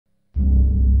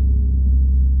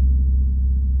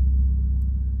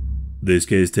This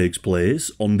case takes place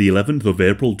on the 11th of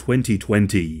April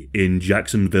 2020 in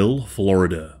Jacksonville,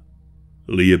 Florida.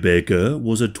 Leah Baker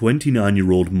was a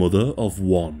 29-year-old mother of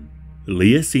one.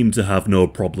 Leah seemed to have no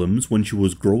problems when she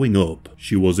was growing up.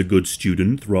 She was a good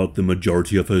student throughout the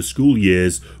majority of her school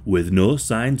years with no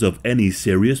signs of any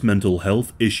serious mental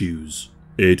health issues.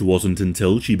 It wasn't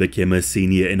until she became a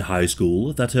senior in high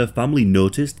school that her family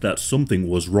noticed that something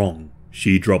was wrong.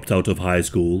 She dropped out of high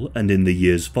school, and in the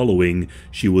years following,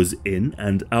 she was in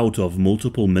and out of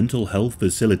multiple mental health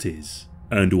facilities,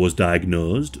 and was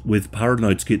diagnosed with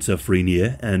paranoid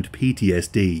schizophrenia and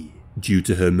PTSD. Due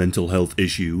to her mental health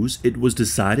issues, it was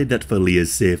decided that for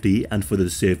Leah's safety and for the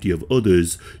safety of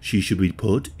others, she should be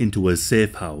put into a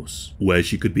safe house, where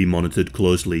she could be monitored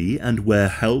closely and where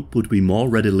help would be more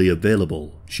readily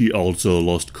available. She also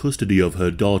lost custody of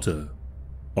her daughter.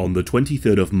 On the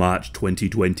 23rd of March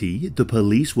 2020, the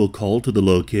police were called to the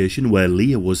location where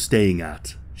Leah was staying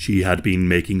at. She had been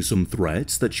making some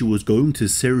threats that she was going to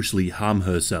seriously harm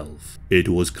herself. It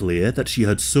was clear that she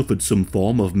had suffered some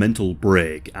form of mental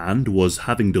break and was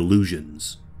having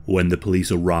delusions. When the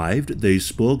police arrived, they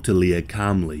spoke to Leah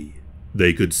calmly.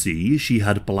 They could see she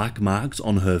had black marks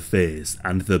on her face,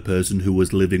 and the person who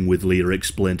was living with Leah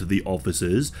explained to the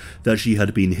officers that she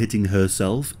had been hitting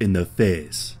herself in the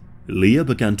face. Leah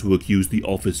began to accuse the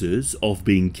officers of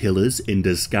being killers in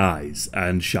disguise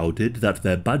and shouted that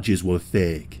their badges were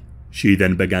fake. She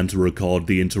then began to record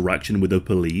the interaction with the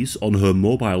police on her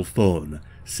mobile phone,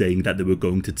 saying that they were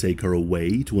going to take her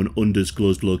away to an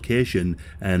undisclosed location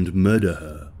and murder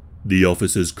her. The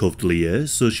officers cuffed Leah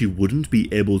so she wouldn't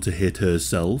be able to hit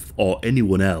herself or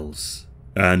anyone else,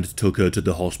 and took her to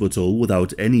the hospital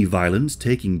without any violence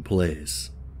taking place.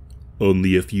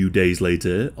 Only a few days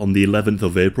later, on the 11th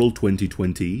of April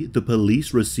 2020, the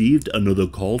police received another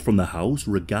call from the house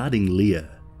regarding Leah.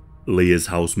 Leah's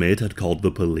housemate had called the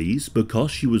police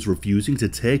because she was refusing to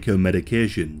take her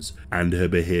medications and her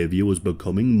behavior was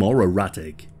becoming more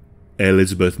erratic.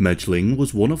 Elizabeth Metchling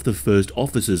was one of the first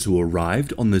officers who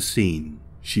arrived on the scene.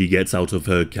 She gets out of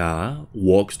her car,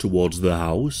 walks towards the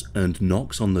house, and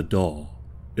knocks on the door.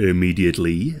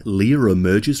 Immediately, Leah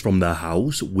emerges from the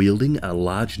house wielding a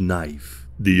large knife.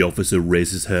 The officer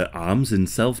raises her arms in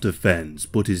self-defense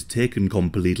but is taken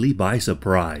completely by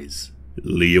surprise.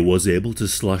 Leah was able to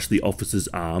slash the officer's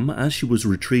arm as she was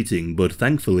retreating, but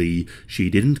thankfully, she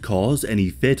didn't cause any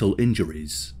fatal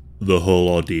injuries. The whole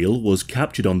ordeal was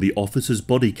captured on the officer's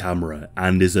body camera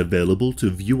and is available to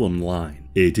view online.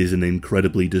 It is an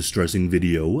incredibly distressing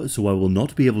video, so I will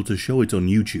not be able to show it on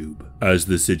YouTube, as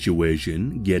the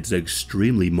situation gets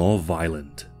extremely more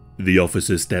violent. The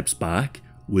officer steps back,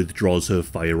 withdraws her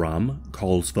firearm,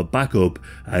 calls for backup,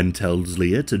 and tells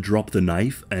Leah to drop the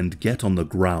knife and get on the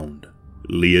ground.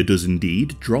 Leah does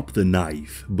indeed drop the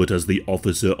knife, but as the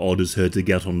officer orders her to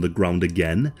get on the ground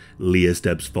again, Leah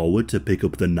steps forward to pick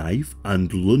up the knife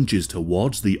and lunges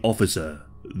towards the officer.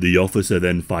 The officer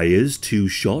then fires 2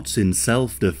 shots in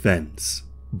self-defense.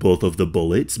 Both of the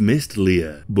bullets missed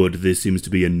Leah, but this seems to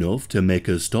be enough to make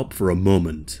her stop for a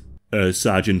moment. A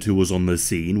sergeant who was on the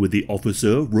scene with the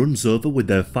officer runs over with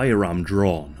their firearm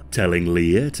drawn, telling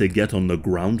Leah to get on the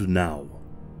ground now.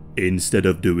 Instead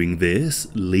of doing this,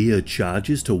 Leah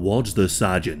charges towards the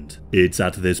sergeant. It's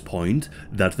at this point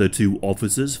that the 2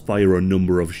 officers fire a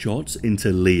number of shots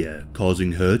into Leah,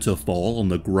 causing her to fall on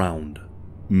the ground.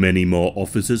 Many more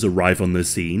officers arrive on the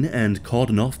scene and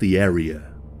cordon off the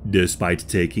area. Despite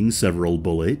taking several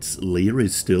bullets, Leah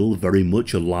is still very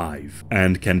much alive,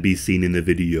 and can be seen in the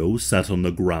video sat on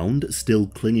the ground still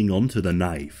clinging onto the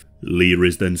knife. Leah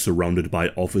is then surrounded by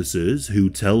officers who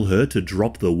tell her to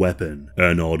drop the weapon,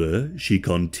 an order she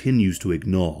continues to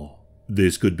ignore.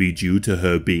 This could be due to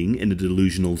her being in a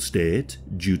delusional state,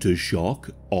 due to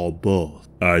shock, or both.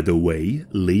 Either way,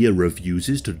 Leah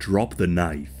refuses to drop the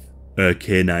knife. A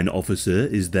canine officer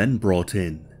is then brought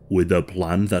in, with the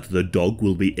plan that the dog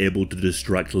will be able to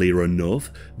distract Leah enough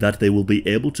that they will be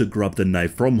able to grab the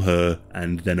knife from her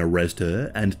and then arrest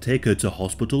her and take her to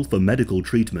hospital for medical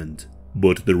treatment.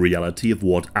 But the reality of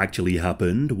what actually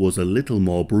happened was a little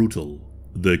more brutal.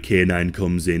 The canine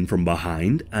comes in from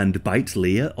behind and bites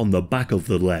Leah on the back of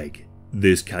the leg.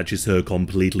 This catches her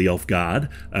completely off guard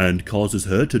and causes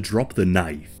her to drop the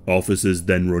knife. Officers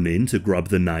then run in to grab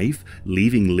the knife,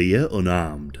 leaving Leah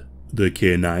unarmed. The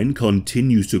canine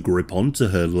continues to grip onto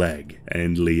her leg,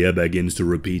 and Leah begins to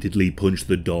repeatedly punch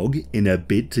the dog in a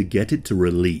bid to get it to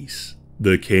release.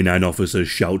 The canine officer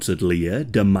shouts at Leah,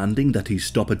 demanding that he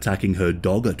stop attacking her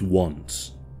dog at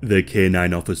once. The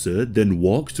canine officer then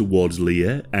walks towards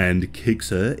Leah and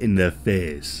kicks her in the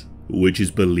face, which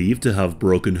is believed to have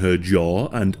broken her jaw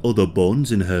and other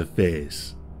bones in her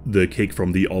face. The kick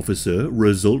from the officer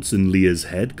results in Leah's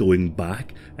head going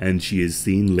back and she is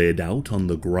seen laid out on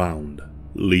the ground.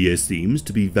 Leah seems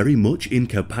to be very much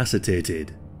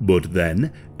incapacitated, but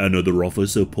then another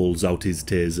officer pulls out his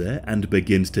taser and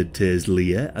begins to tase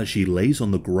Leah as she lays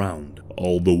on the ground.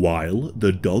 All the while,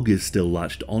 the dog is still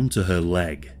latched onto her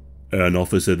leg. An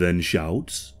officer then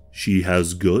shouts, "She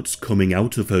has guts coming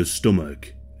out of her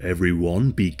stomach.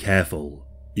 Everyone be careful."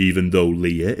 Even though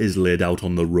Leah is laid out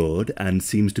on the road and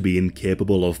seems to be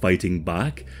incapable of fighting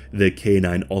back, the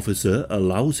canine officer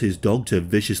allows his dog to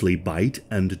viciously bite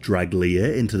and drag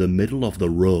Leah into the middle of the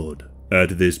road.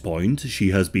 At this point, she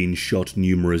has been shot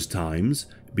numerous times,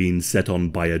 been set on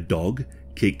by a dog,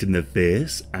 kicked in the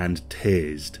face, and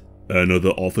tased.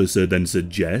 Another officer then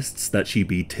suggests that she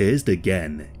be tased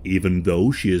again, even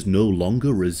though she is no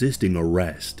longer resisting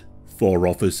arrest. 4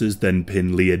 officers then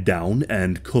pin Leah down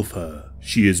and cuff her.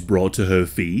 She is brought to her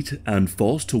feet and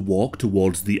forced to walk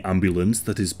towards the ambulance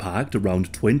that is parked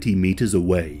around 20 meters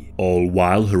away, all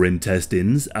while her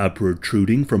intestines are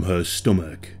protruding from her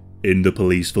stomach. In the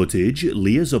police footage,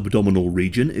 Leah's abdominal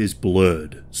region is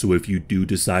blurred, so if you do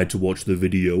decide to watch the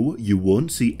video, you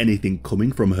won't see anything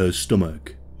coming from her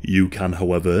stomach. You can,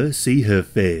 however, see her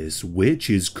face, which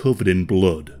is covered in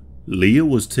blood. Leah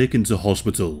was taken to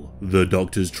hospital. The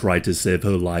doctors tried to save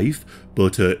her life,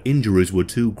 but her injuries were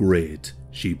too great.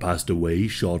 She passed away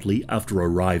shortly after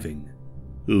arriving.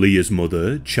 Leah's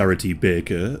mother, Charity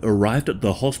Baker, arrived at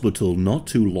the hospital not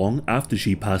too long after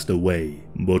she passed away,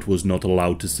 but was not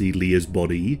allowed to see Leah's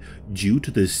body due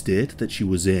to the state that she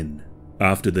was in.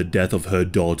 After the death of her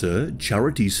daughter,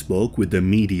 Charity spoke with the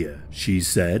media. She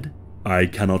said, "I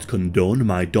cannot condone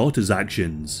my daughter's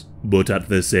actions, but at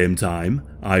the same time,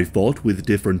 I fought with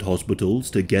different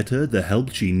hospitals to get her the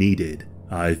help she needed.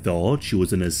 I thought she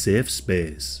was in a safe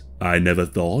space. I never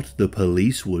thought the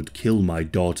police would kill my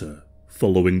daughter."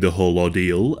 Following the whole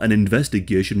ordeal, an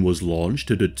investigation was launched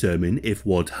to determine if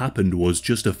what happened was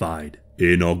justified.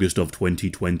 In August of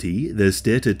 2020, the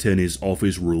state attorney's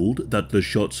office ruled that the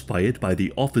shots fired by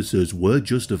the officers were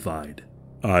justified.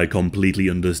 I completely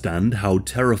understand how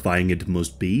terrifying it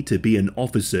must be to be an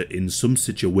officer in some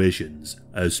situations,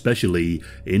 especially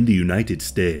in the United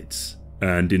States.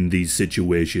 And in these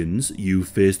situations, you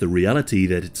face the reality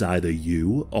that it's either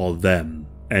you or them.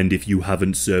 And if you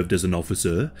haven't served as an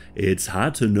officer, it's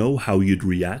hard to know how you'd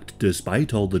react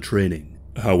despite all the training.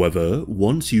 However,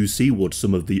 once you see what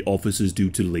some of the officers do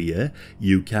to Leah,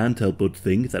 you can't help but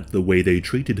think that the way they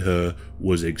treated her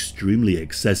was extremely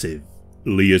excessive.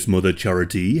 Leah's mother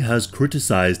Charity has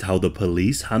criticized how the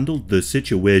police handled the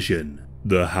situation.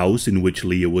 The house in which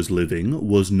Leah was living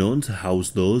was known to house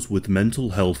those with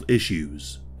mental health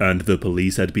issues, and the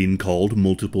police had been called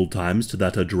multiple times to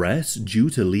that address due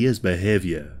to Leah's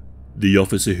behavior. The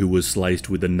officer who was sliced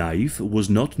with a knife was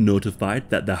not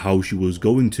notified that the house she was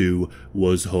going to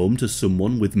was home to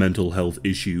someone with mental health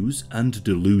issues and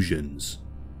delusions.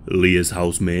 Leah's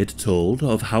housemate told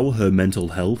of how her mental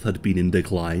health had been in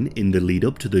decline in the lead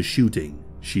up to the shooting.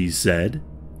 She said,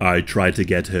 "I tried to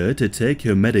get her to take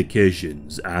her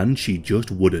medications and she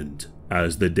just wouldn't.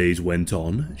 As the days went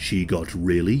on, she got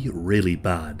really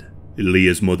bad."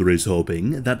 Leah's mother is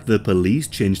hoping that the police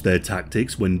change their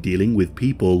tactics when dealing with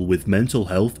people with mental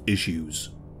health issues.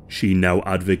 She now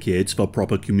advocates for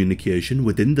proper communication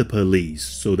within the police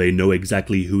so they know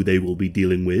exactly who they will be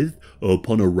dealing with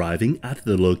upon arriving at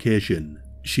the location.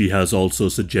 She has also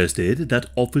suggested that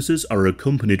officers are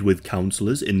accompanied with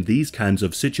counselors in these kinds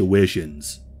of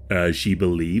situations, as she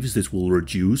believes this will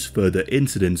reduce further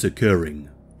incidents occurring.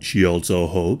 She also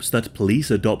hopes that police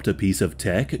adopt a piece of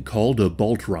tech called a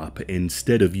bolt wrap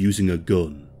instead of using a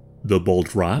gun. The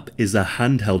bolt wrap is a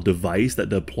handheld device that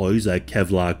deploys a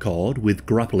Kevlar cord with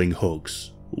grappling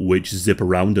hooks, which zip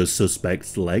around a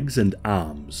suspect's legs and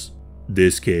arms.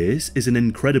 This case is an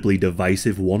incredibly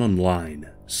divisive one online.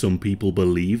 Some people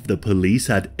believe the police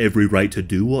had every right to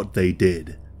do what they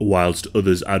did, whilst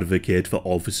others advocate for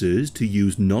officers to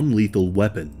use non-lethal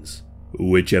weapons.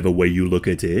 Whichever way you look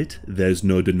at it, there's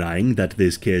no denying that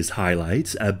this case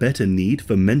highlights a better need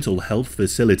for mental health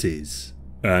facilities.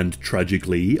 And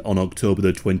tragically, on October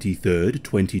the 23rd,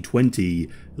 2020,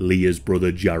 Leah's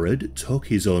brother Jared took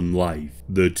his own life.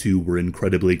 The two were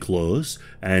incredibly close,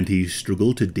 and he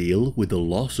struggled to deal with the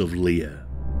loss of Leah.